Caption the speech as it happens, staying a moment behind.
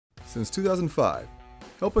Since 2005,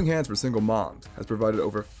 Helping Hands for Single Moms has provided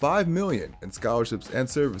over $5 million in scholarships and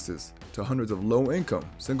services to hundreds of low-income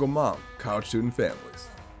single mom college student families.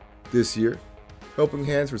 This year, Helping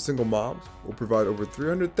Hands for Single Moms will provide over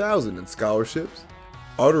 $300,000 in scholarships,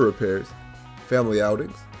 auto repairs, family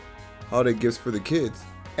outings, holiday gifts for the kids,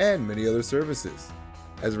 and many other services.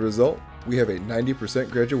 As a result, we have a 90%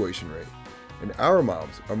 graduation rate, and our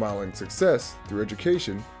moms are modeling success through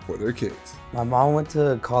education for their kids. My mom went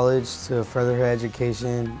to college to further her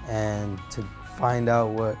education and to find out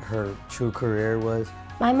what her true career was.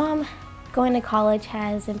 My mom going to college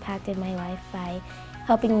has impacted my life by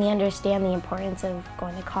helping me understand the importance of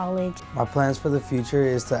going to college. My plans for the future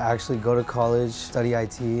is to actually go to college, study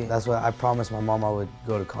IT. That's what I promised my mom I would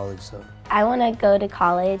go to college. So I want to go to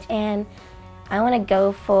college and I want to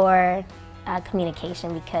go for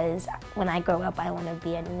communication because when I grow up I want to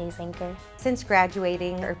be a news anchor. Since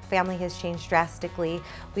graduating, our family has changed drastically.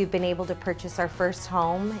 We've been able to purchase our first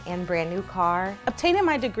home and brand new car. Obtaining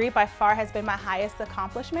my degree by far has been my highest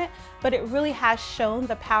accomplishment, but it really has shown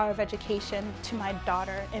the power of education to my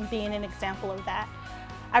daughter and being an example of that.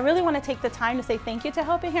 I really want to take the time to say thank you to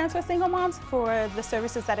Helping Hands for Single Moms for the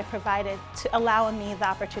services that it provided to allowing me the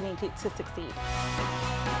opportunity to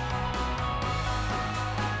succeed.